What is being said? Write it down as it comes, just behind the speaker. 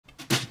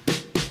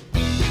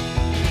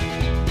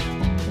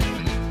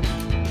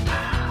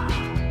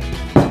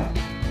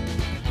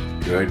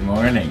Good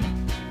morning.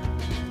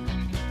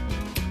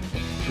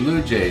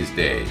 Blue Jays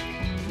Day.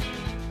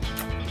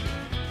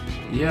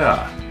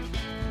 Yeah.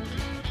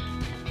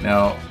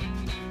 Now,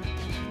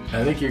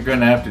 I think you're going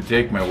to have to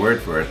take my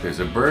word for it. There's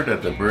a bird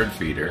at the bird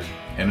feeder,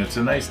 and it's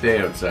a nice day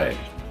outside.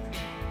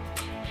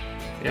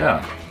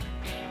 Yeah.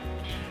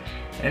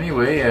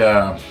 Anyway,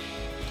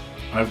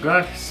 I've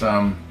got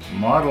some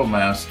Model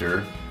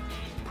Master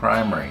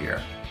primer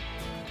here.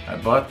 I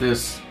bought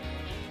this,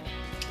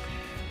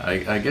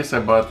 I guess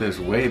I bought this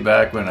way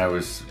back when I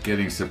was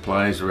getting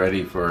supplies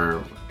ready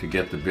to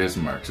get the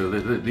Bismarck. So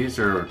these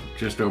are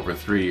just over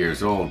 3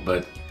 years old,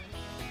 but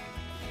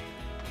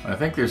I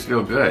think they're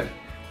still good.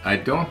 I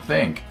don't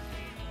think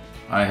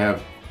I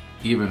have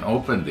even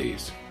opened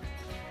these.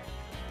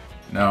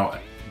 Now,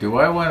 do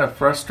I want to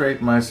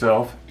frustrate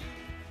myself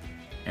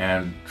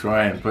and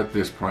try and put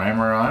this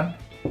primer on?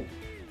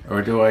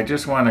 Or do I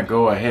just want to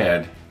go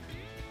ahead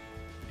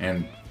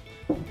and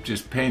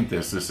just paint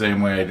this the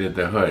same way I did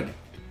the hood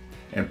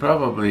and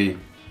probably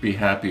be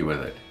happy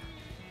with it?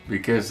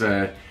 Because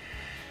I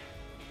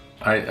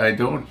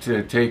don't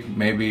take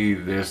maybe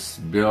this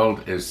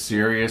build as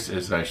serious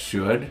as I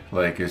should,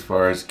 like as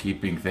far as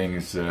keeping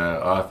things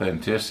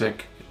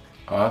authentic,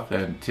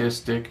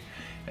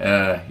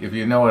 if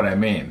you know what I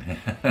mean.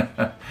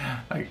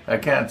 I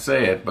can't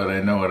say it, but I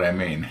know what I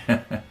mean.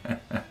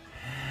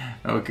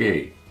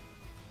 Okay.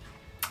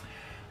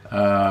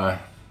 How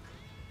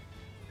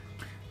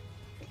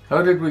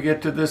did we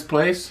get to this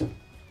place?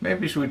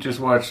 Maybe we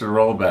just watch the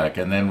rollback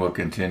and then we'll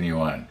continue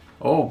on.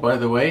 Oh, by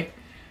the way,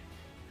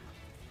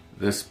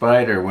 the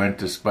spider went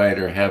to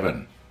spider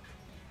heaven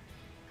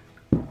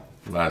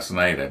last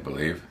night, I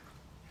believe.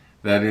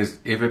 That is,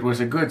 if it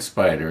was a good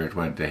spider, it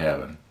went to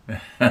heaven.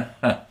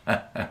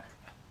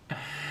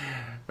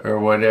 Or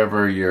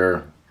whatever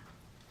your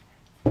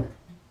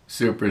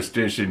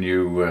superstition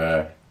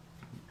you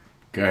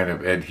kind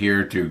of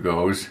adhere to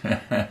goes.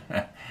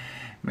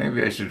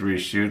 Maybe I should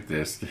reshoot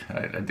this.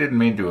 I didn't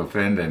mean to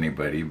offend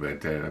anybody,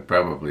 but I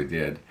probably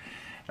did.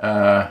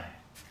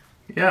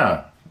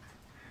 Yeah.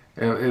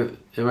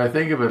 If I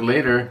think of it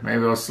later,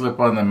 maybe I'll slip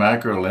on the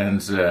macro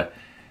lens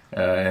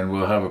and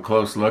we'll have a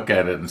close look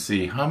at it and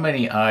see how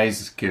many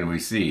eyes can we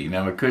see.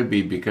 Now it could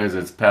be because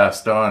it's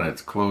passed on,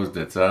 it's closed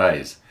its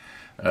eyes.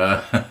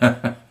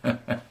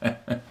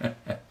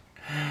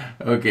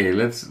 Okay,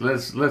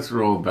 let's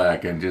roll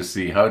back and just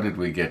see how did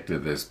we get to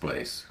this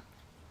place.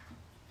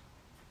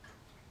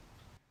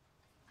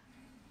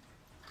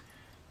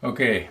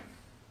 Okay.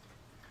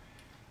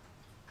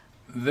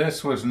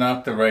 This was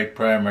not the right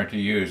primer to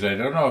use. I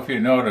don't know if you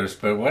noticed,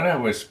 but when I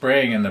was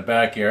spraying in the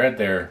backyard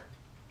there,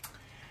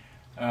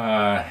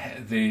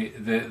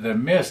 the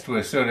mist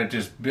was sort of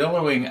just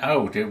billowing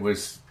out. It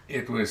was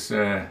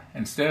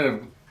instead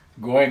of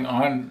going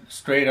on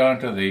straight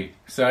onto the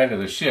side of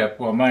the ship,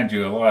 well, mind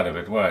you, a lot of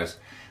it was,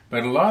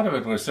 but a lot of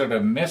it was sort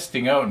of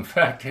misting out. In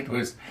fact,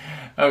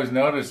 I was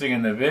noticing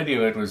in the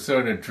video it was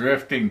sort of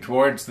drifting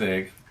towards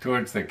the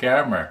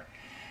camera.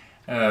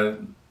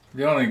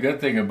 The only good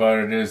thing about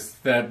it is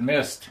that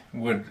mist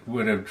would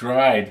have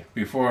dried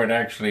before it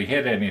actually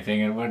hit anything.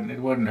 It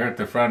wouldn't hurt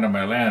the front of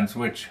my lens,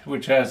 which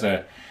has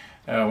a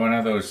one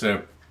of those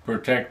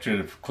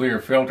protective clear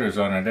filters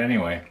on it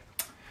anyway.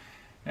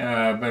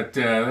 But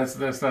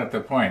that's not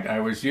the point. I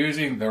was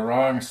using the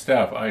wrong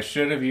stuff. I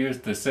should have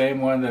used the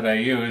same one that I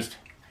used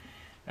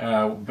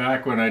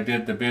back when I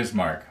did the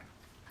Bismarck.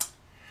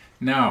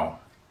 Now,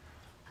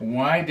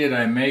 why did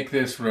I make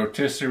this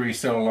rotisserie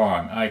so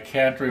long? I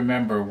can't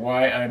remember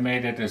why I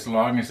made it as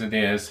long as it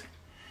is.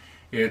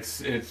 It's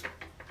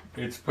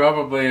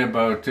probably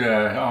about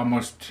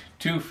almost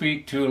 2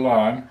 feet too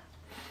long.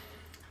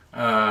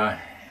 But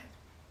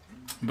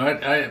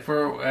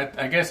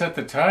I guess at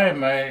the time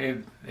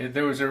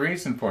there was a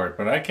reason for it,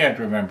 but I can't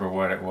remember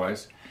what it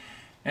was.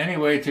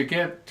 Anyway, to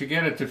get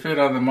it to fit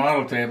on the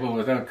model table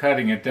without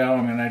cutting it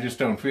down, and I just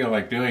don't feel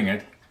like doing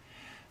it.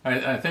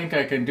 I think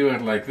I can do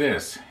it like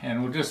this,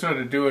 and we'll just sort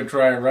of do a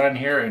dry run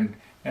here,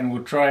 and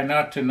we'll try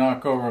not to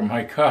knock over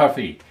my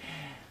coffee.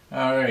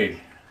 All right.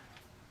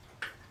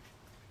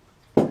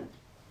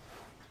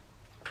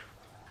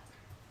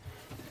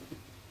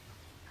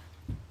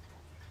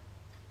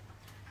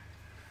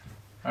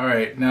 All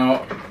right,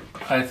 now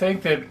I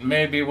think that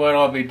maybe what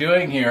I'll be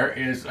doing here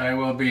is I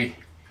will be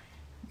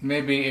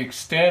maybe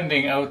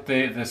extending out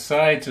the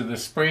sides of the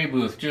spray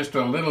booth just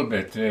a little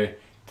bit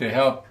to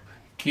help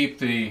keep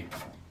the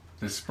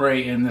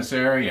spray in this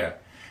area,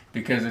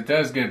 because it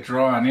does get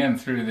drawn in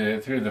through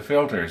the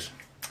filters.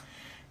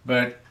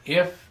 But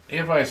if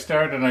I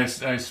start and I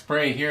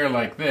spray here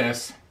like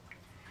this,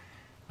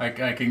 I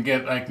can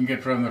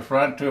get from the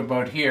front to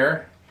about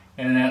here,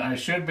 and then I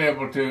should be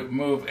able to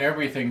move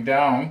everything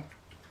down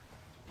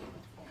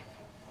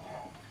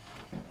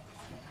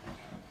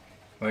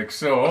like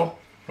so.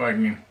 If I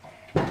can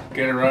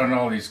get around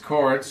all these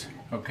cords,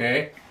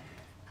 okay,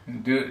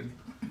 and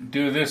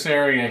do this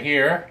area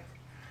here,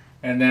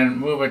 and then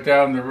move it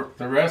down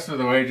the rest of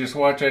the way. Just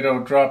watch I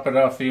don't drop it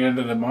off the end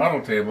of the model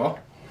table.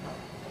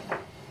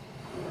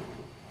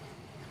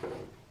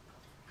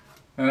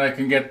 and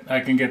I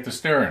can get the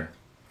stern,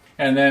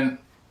 and then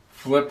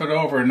flip it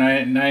over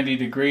 90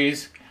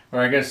 degrees,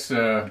 or I guess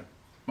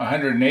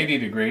 180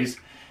 degrees,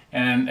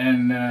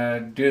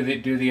 and do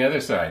the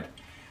other side.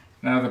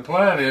 Now the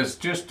plan is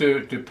just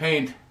to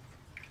paint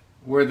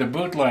where the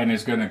boot line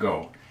is going to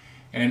go,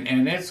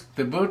 and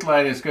the boot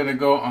line is going to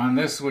go on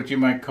this, what you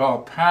might call,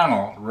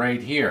 panel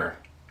right here.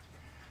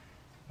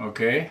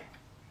 Okay,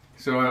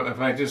 so if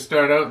I just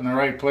start out in the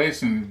right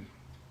place, and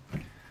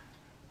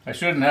I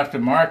shouldn't have to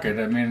mark it.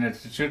 I mean, it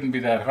shouldn't be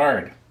that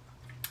hard.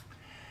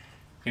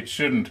 It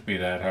shouldn't be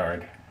that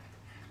hard.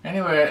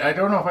 Anyway, I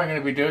don't know if I'm going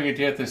to be doing it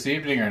yet this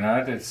evening or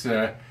not. It's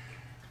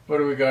what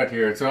do we got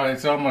here?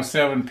 It's almost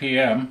 7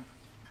 p.m.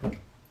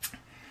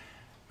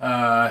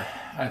 I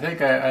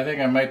think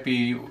I might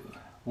be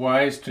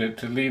wise to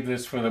leave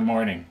this for the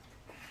morning.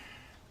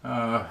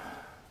 Yeah,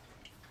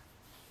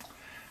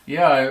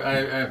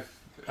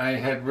 I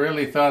had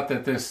really thought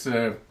that this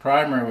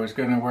primer was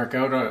going to work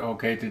out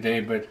okay today,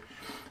 but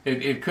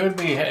it could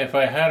be if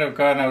I had have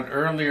gone out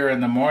earlier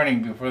in the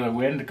morning before the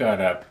wind got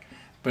up.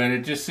 But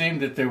it just seemed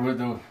that there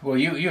were well,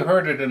 you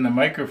heard it in the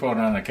microphone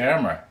on the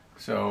camera,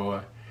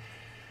 so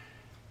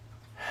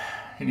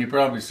and you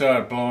probably saw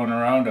it blowing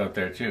around out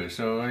there too.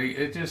 So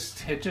it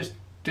just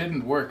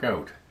didn't work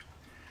out.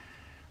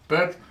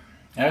 But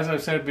as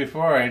I've said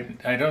before,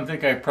 I don't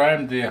think I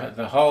primed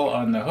the hull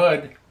on the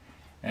hood,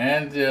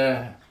 and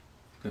the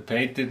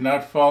paint did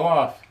not fall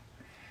off.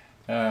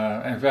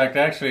 In fact,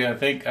 actually, I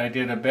think I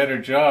did a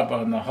better job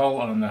on the hull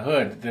on the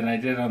hood than I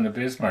did on the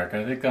Bismarck.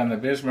 I think on the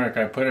Bismarck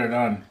I put it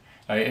on,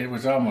 it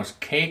was almost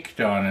caked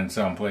on in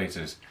some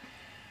places.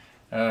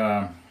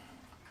 Yeah.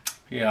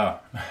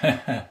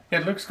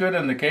 It looks good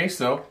in the case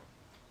though.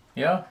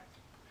 Yeah.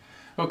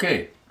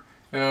 Okay,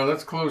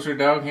 let's close her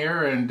down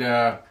here, and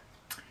yeah,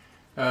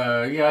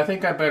 I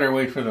think I better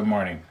wait for the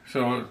morning.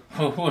 So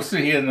we'll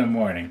see you in the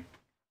morning.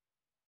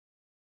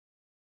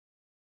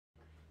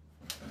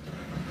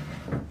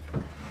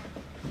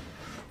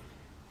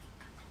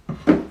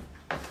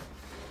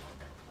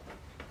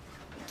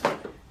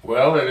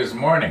 Well, it is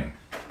morning,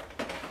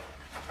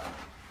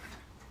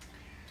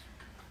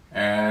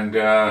 and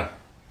you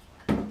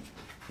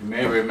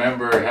may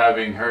remember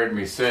having heard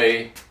me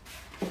say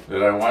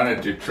that I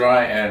wanted to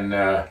try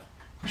and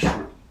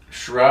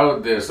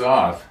shroud this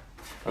off.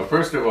 Well,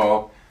 first of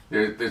all,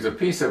 there's a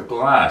piece of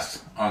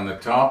glass on the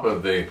top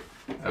of the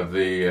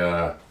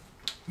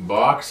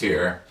box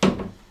here,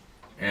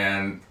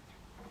 and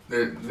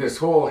this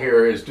hole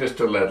here is just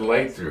to let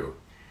light through.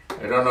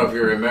 I don't know if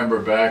you remember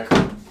back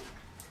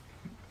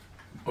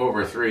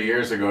over 3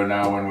 years ago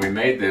now when we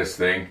made this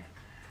thing.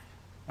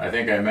 I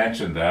think I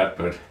mentioned that,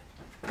 but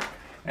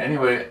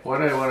anyway,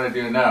 what I want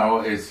to do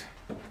now is,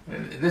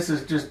 this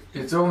is just,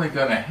 it's only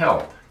going to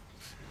help.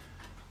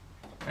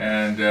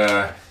 And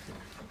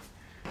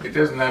it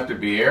doesn't have to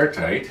be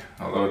airtight,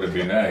 although it'd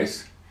be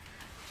nice.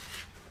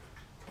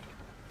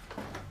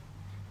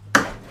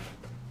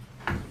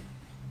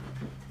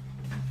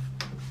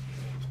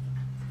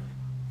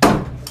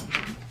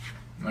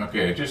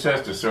 Okay, it just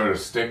has to sort of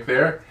stick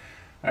there.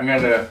 I'm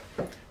going to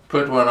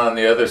put one on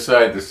the other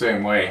side the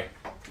same way.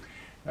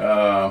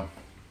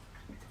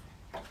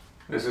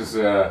 This is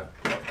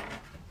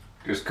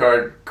just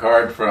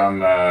card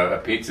from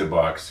a pizza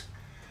box.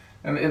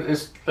 And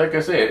it's, like I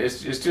say,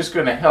 it's just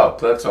going to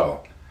help, that's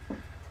all.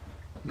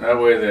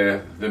 That way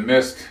the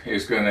mist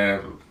is going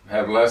to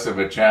have less of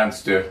a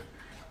chance to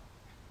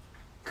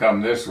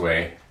come this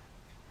way,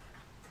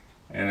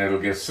 and it'll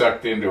get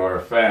sucked into our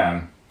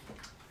fan.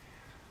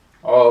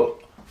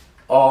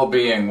 All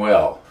being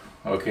well.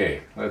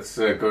 Okay, let's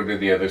go to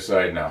the other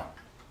side now.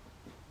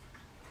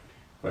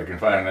 If I can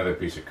find another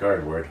piece of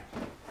cardboard.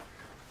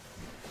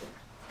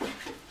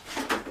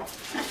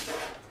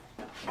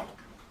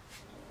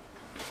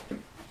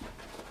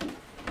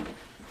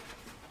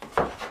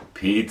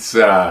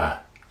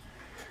 Pizza!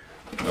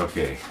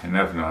 Okay,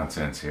 enough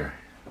nonsense here.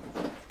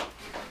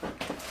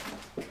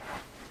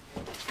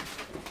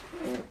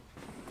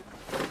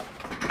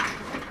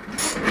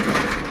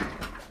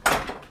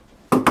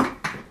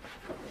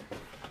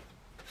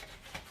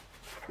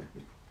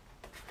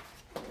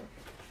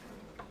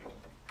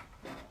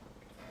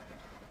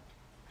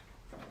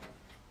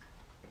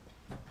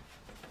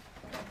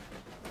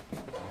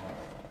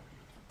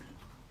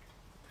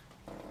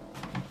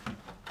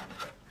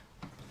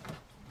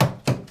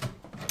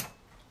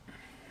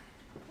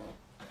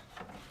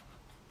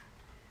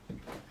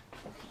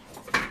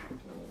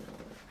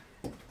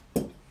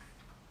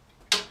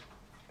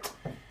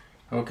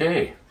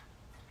 Okay,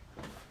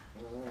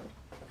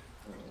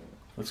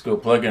 let's go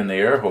plug in the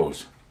air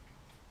hose.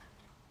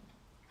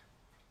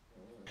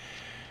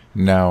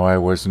 Now, I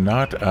was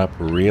not up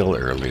real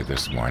early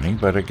this morning,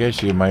 but I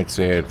guess you might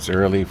say it's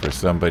early for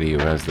somebody who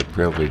has the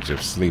privilege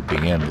of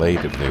sleeping in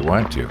late if they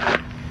want to.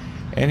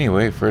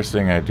 Anyway, first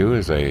thing I do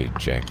is I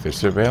check the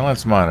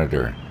surveillance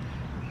monitor.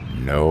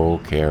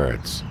 No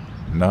carrots.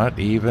 Not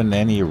even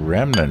any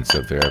remnants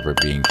of there ever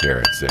being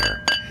carrots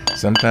there.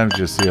 Sometimes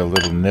you'll see a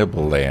little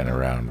nibble laying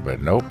around, but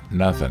nope,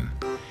 nothing.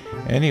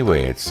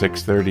 Anyway, at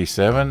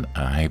 6:37,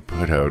 I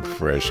put out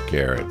fresh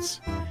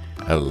carrots.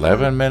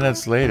 11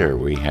 minutes later,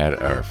 we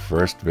had our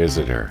first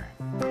visitor.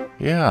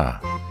 Yeah,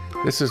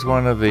 this is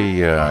one of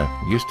the,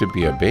 used to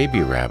be a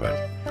baby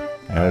rabbit.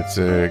 It's,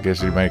 I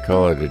guess you might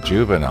call it a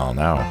juvenile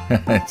now.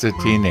 It's a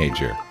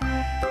teenager.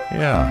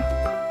 Yeah.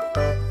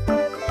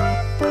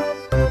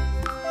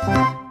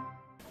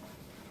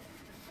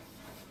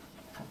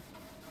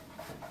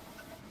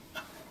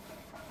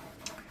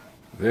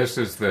 This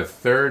is the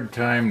third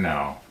time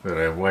now that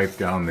I've wiped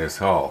down this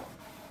hull.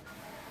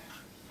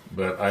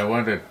 But I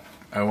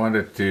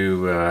wanted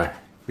to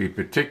be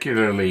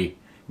particularly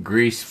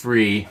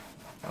grease-free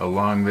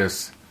along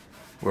this,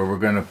 where we're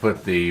going to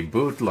put the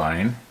boot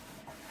line,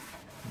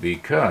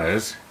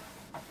 because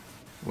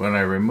when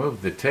I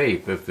remove the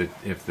tape, if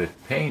the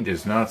paint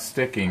is not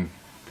sticking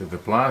to the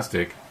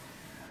plastic,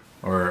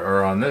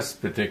 or on this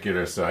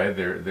particular side,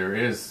 there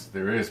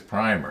is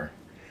primer.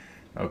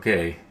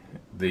 Okay,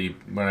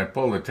 when I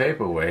pull the tape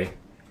away,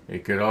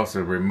 it could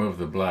also remove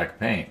the black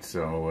paint.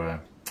 So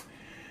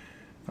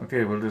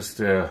okay, we'll just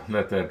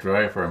let that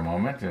dry for a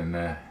moment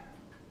and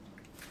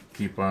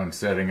keep on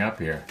setting up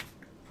here.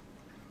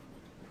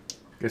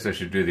 Guess I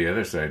should do the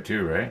other side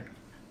too, right?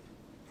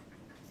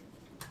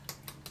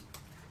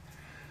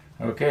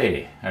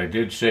 Okay, I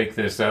did shake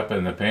this up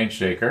in the paint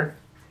shaker,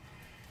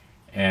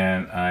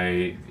 and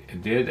I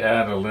did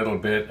add a little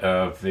bit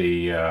of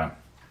the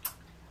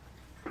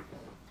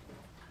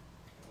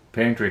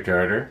paint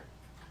retarder.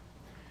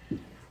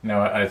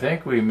 Now, I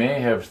think we may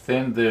have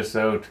thinned this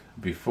out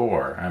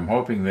before. I'm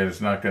hoping that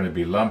it's not going to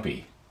be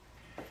lumpy.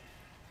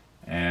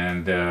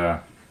 And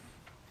we're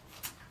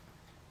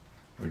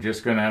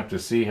just going to have to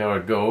see how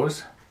it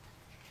goes.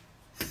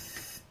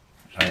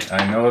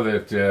 I know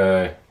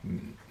that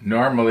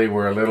normally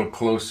we're a little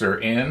closer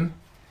in,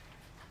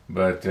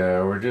 but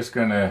we're just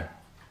going to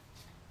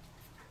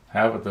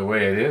have it the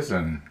way it is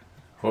and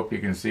hope you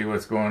can see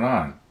what's going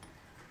on.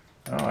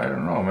 Oh, I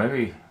don't know,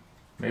 maybe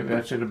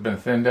that should have been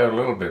thinned out a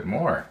little bit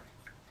more.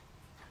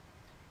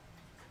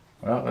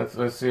 Well,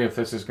 let's see if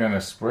this is going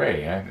to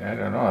spray. I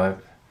don't know.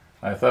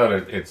 I thought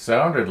it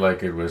sounded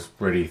like it was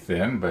pretty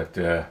thin, but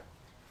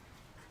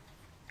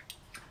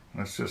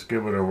let's just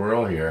give it a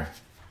whirl here.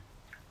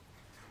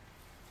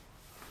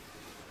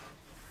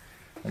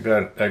 I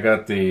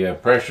got the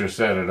pressure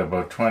set at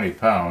about 20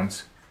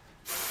 pounds.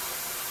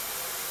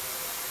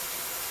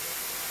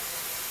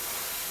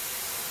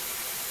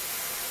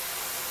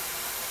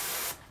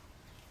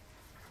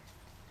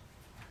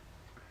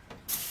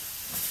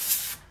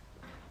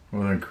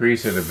 We'll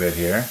increase it a bit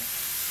here.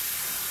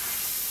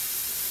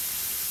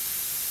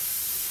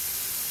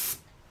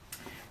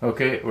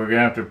 Okay, we're going to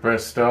have to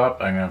press stop.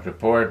 I'm going to have to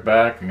pour it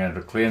back. I'm going to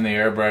have to clean the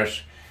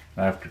airbrush.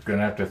 I'm going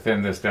to have to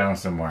thin this down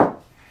some more.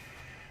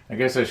 I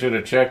guess I should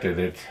have checked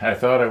it. I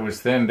thought it was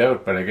thinned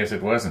out, but I guess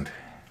it wasn't.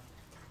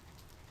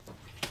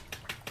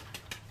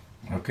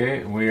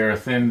 Okay, we are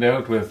thinned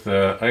out with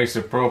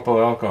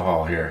isopropyl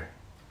alcohol here.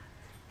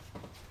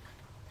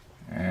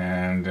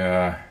 And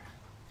yeah,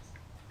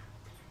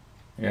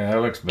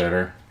 that looks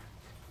better.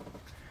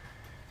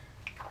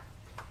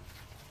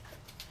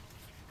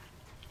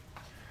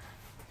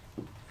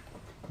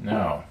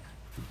 Now,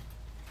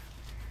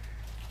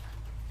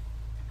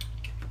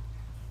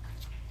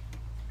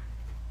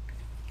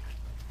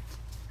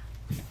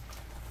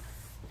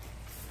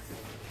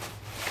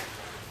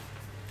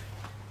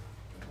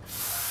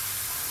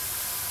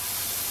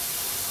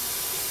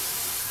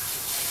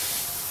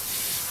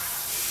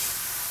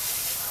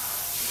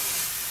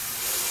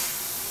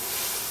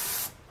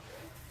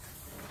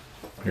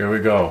 here we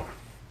go.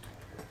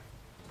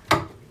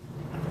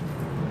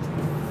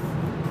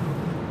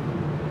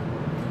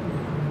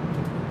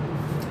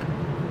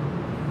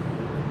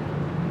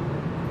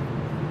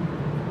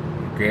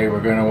 Okay,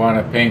 we're going to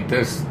want to paint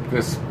this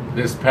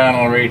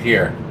panel right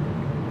here.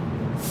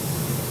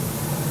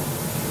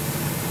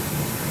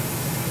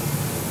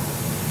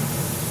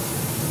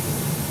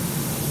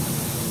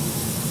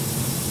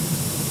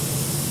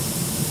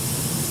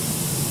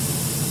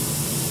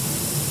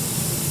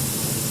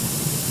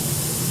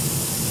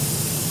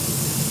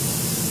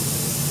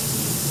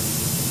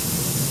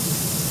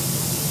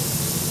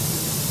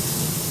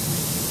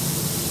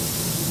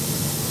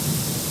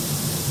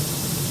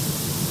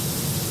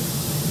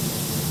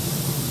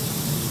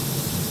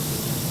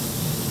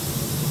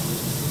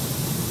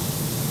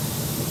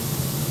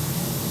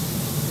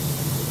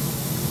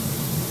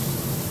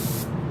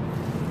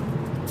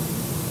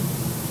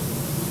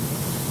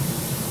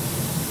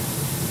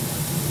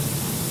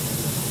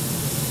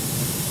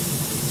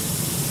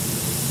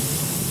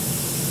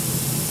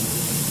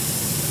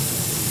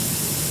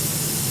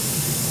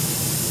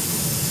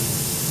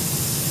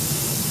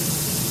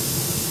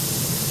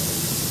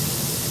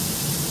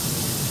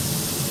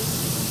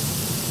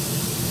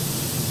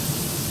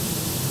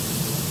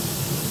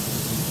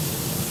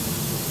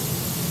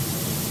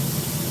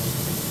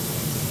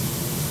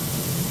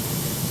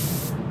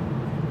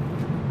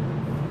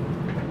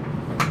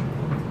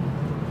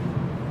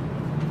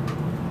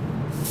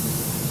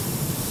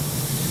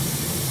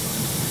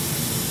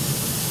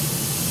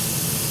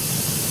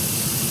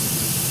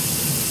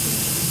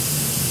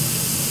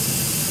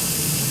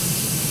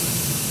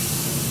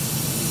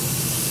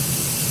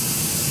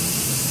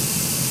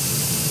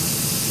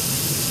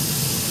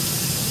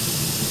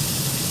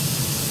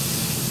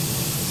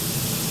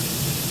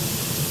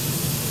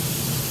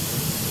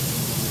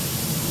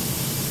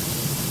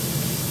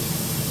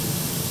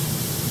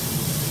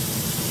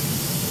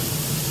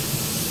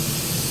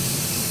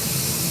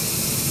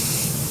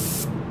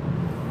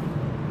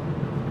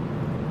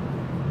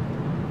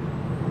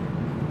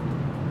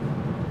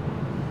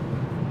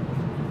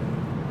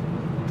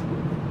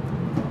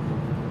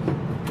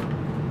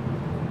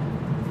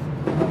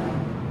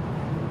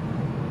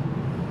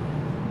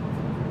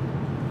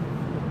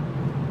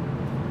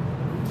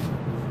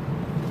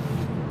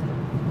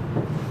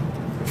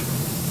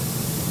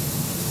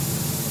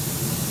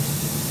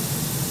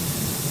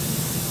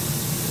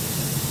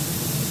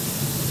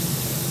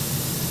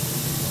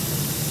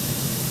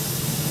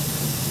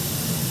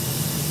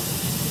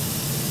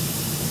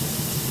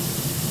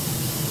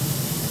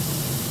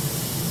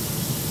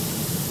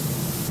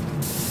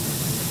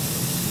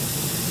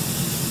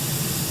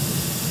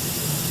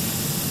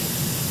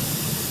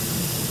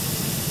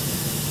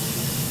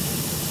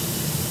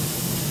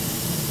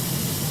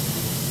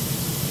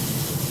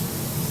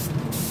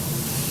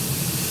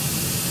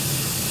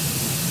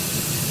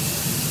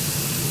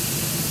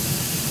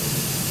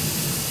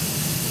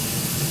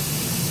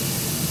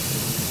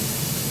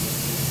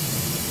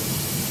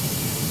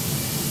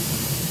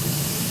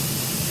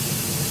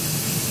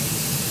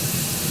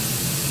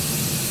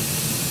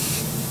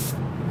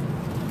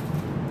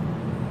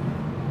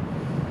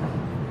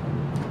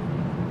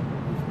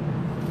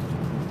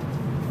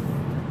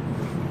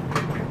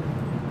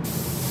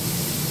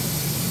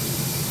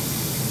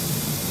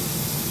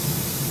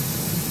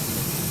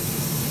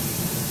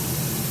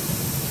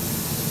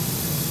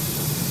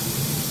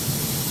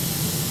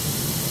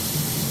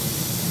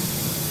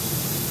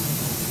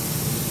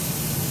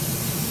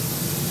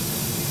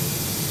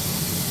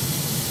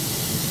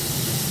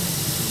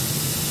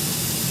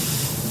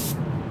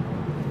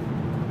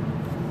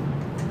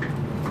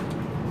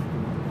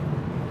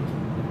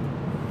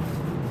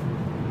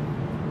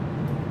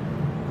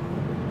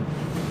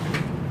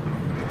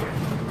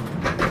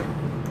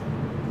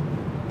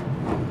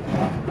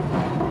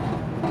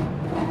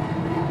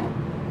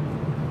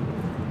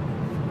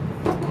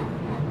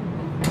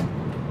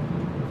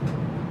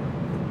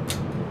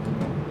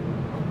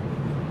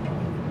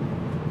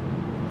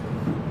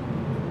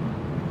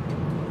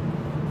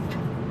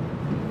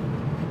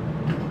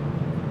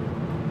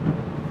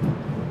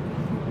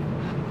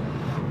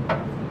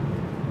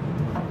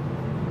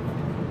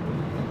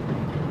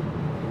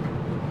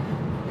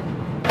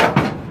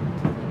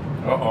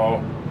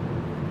 Uh-oh.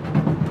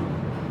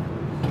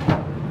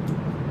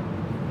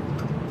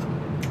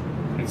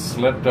 It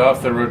slipped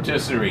off the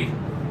rotisserie.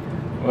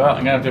 Well,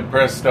 I'm going to have to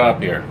press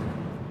stop here.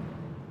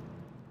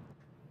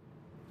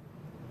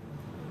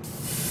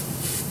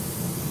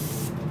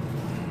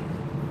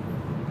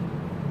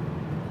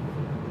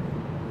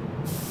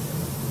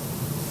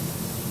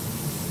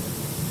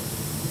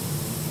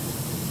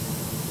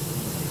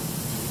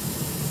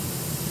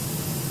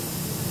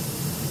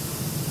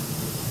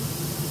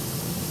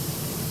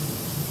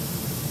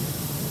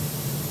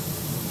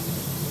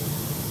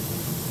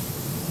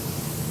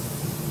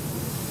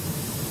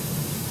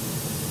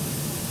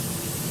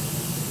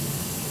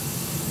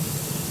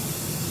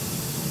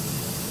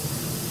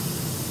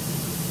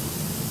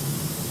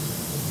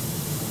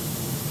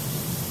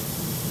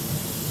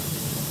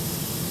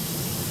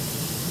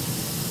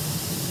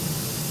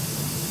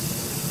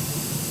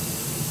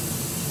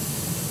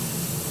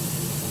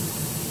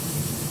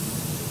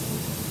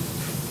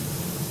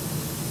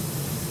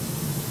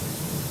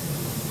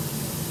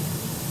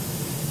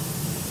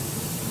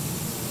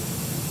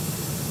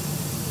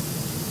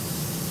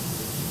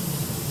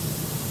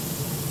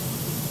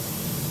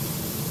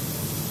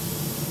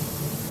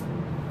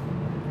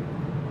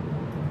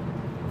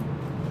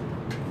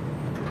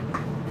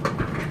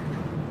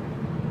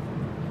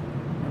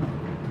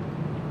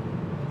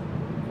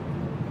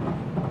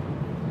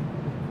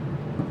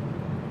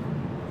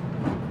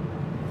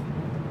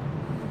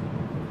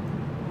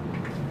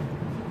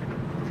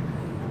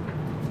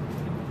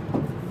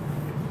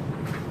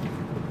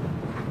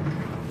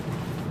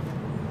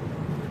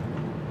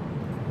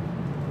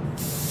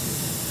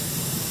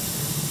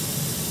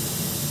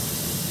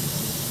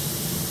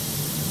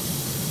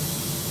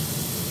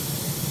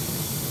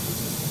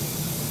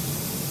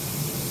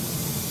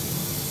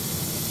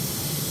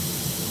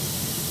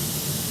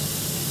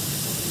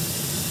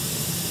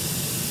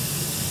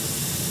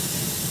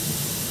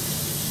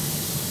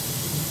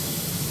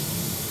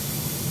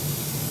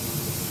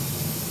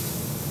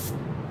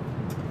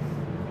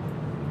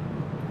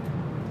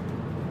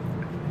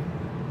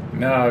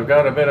 Now I've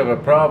got a bit of a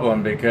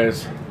problem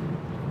because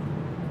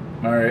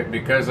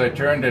I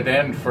turned it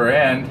end for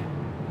end.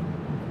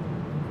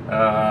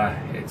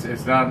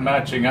 It's not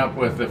matching up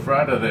with the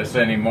front of this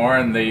anymore,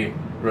 and the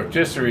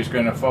rotisserie is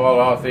going to fall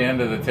off the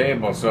end of the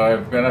table, so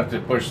I'm going to have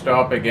to push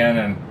stop again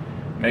and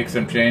make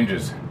some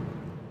changes.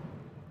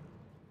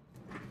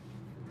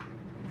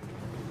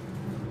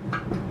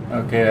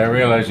 Okay, I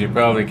realize you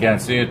probably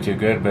can't see it too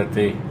good, but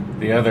the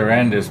other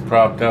end is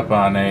propped up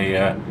on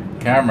a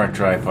camera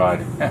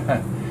tripod.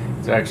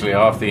 It's actually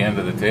off the end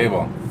of the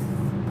table.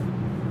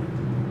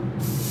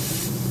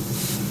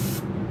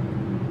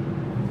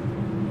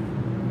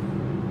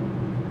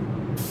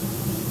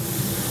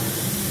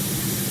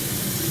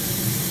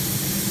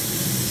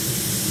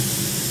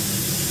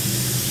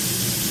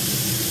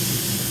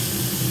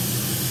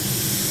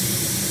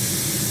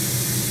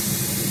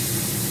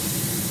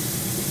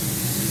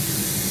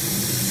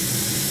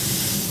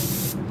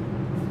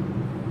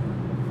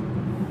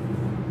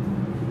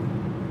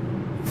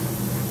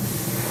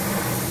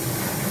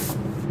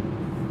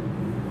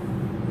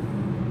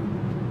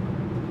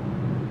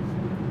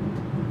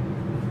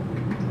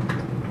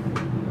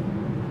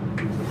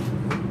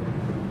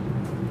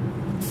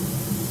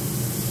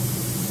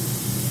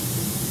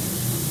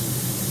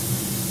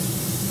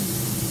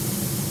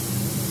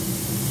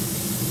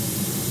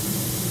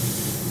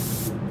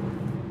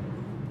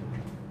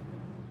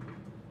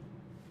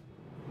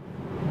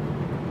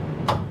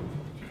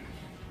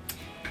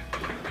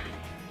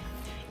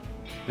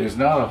 There's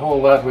not a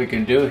whole lot we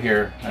can do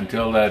here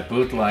until that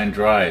boot line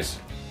dries.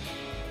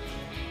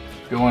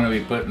 Don't want to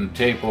be putting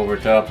tape over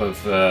top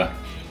of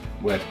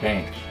wet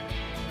paint.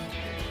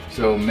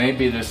 So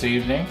maybe this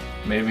evening,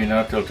 maybe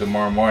not till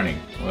tomorrow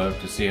morning. We'll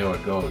have to see how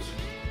it goes.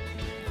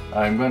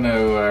 I'm going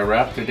to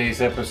wrap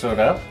today's episode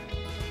up.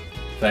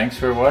 Thanks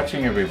for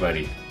watching,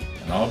 everybody.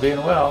 And all being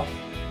well,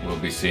 we'll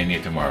be seeing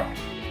you tomorrow.